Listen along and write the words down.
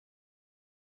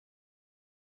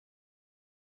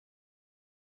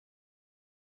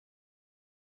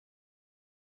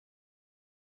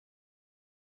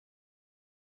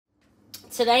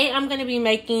Today I'm going to be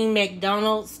making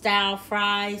McDonald's style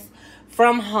fries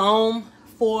from home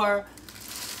for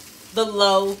the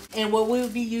low. And what we'll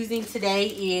be using today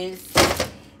is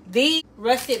these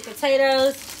russet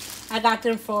potatoes. I got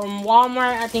them from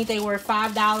Walmart. I think they were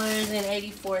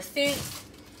 $5.84.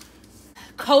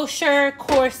 Kosher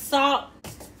coarse salt.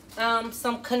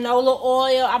 Some canola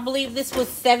oil. I believe this was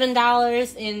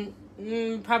 $7 and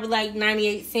probably like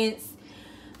 98 cents.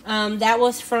 That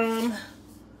was from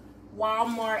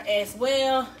Walmart as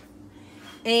well.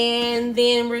 And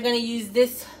then we're gonna use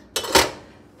this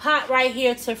pot right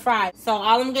here to fry. So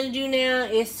all I'm gonna do now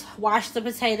is wash the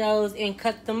potatoes and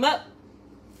cut them up.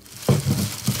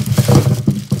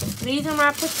 These are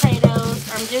my potatoes.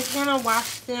 I'm just gonna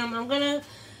wash them. I'm gonna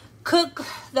cook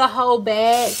the whole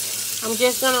bag. I'm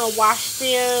just gonna wash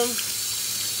them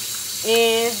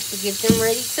and get them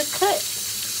ready to cut.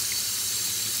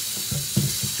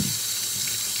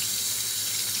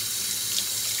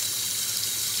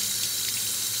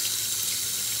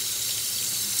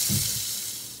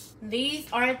 These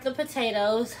are the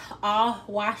potatoes, all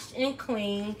washed and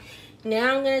clean.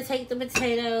 Now I'm going to take the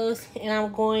potatoes and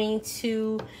I'm going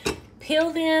to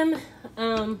peel them.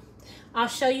 I'll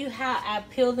show you how I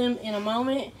peel them in a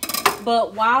moment.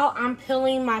 But while I'm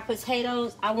peeling my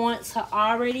potatoes, I want to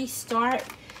already start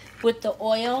with the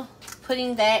oil,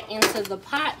 putting that into the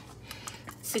pot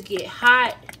to get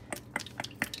hot.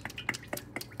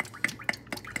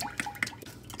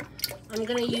 I'm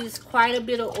going to use quite a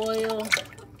bit of oil.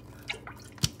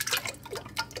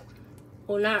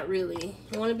 Well, not really.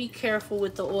 You want to be careful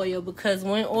with the oil because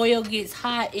when oil gets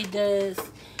hot, it does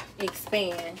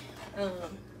expand.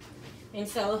 And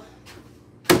so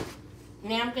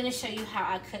now I'm going to show you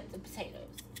how I cut the potatoes.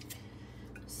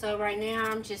 So right now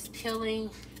I'm just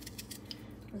peeling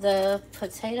the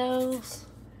potatoes.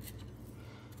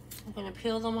 I'm going to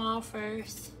peel them all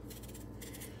first.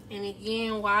 And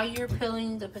again, while you're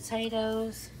peeling the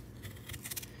potatoes,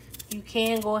 you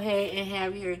can go ahead and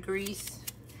have your grease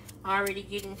already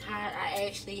getting hot. I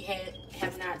actually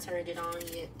have not turned it on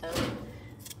yet though.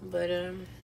 But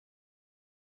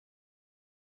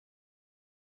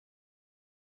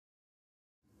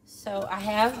so I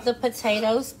have the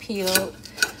potatoes peeled.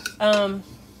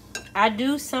 I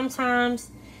do sometimes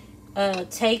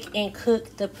take and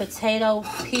cook the potato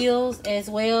peels as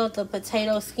well, the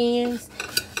potato skins.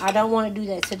 I don't want to do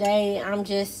that today. I'm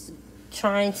just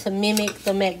trying to mimic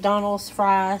the McDonald's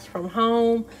fries from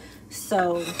home.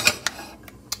 So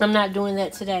I'm not doing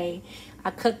that today.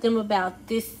 I cut them about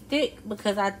this thick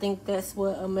because I think that's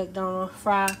what a McDonald's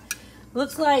fry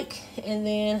looks like. And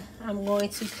then I'm going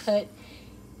to cut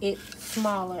it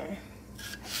smaller.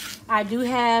 I do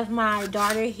have my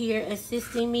daughter here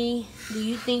assisting me. Do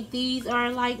you think these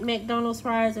are like McDonald's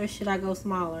fries or should I go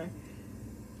smaller?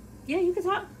 Yeah, you can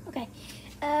talk. Okay.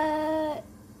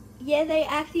 Yeah, they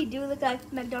actually do look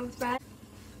like McDonald's fries.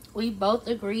 We both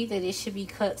agree that it should be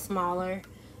cut smaller.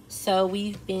 So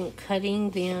we've been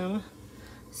cutting them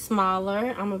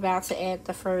smaller. I'm about to add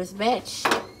the first batch.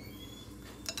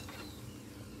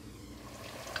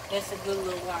 That's a good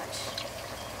little watch.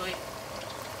 Go ahead.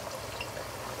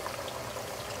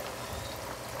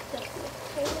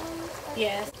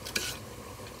 Yes.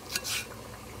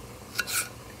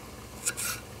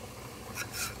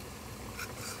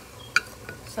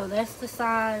 So that's the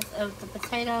size of the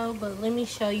potato, but let me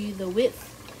show you the width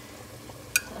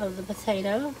of the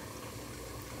potato.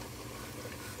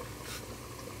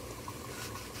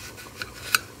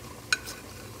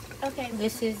 Okay,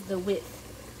 this is the width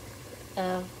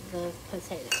of the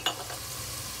potato.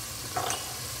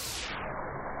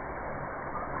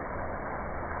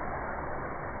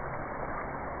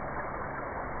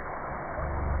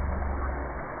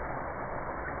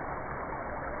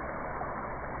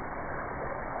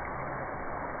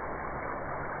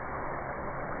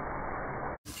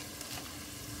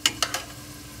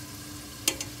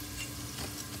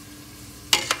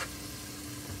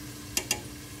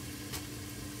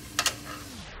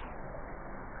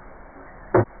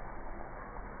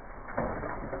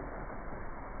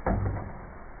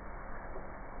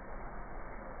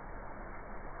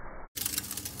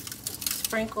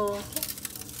 Sprinkle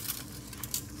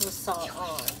the salt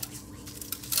on.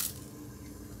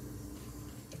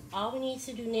 All we need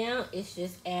to do now is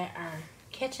just add our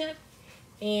ketchup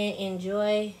and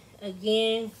enjoy.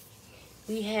 Again,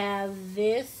 we have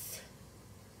this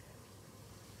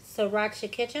sriracha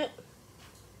ketchup.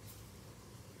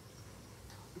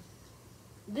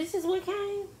 This is what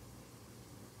came?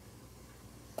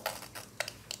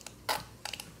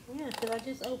 Yeah, because I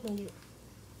just opened it.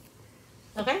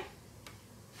 Okay?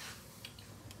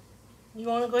 You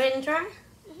want to go ahead and try?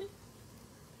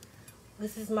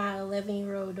 This is my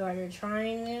 11-year-old daughter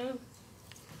trying them.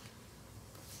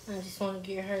 I just want to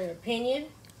get her opinion.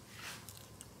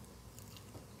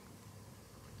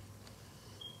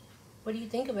 What do you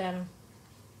think about them?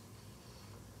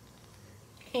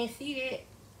 Can't see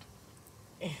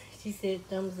that. She said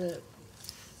thumbs up.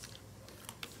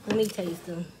 Let me taste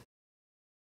them.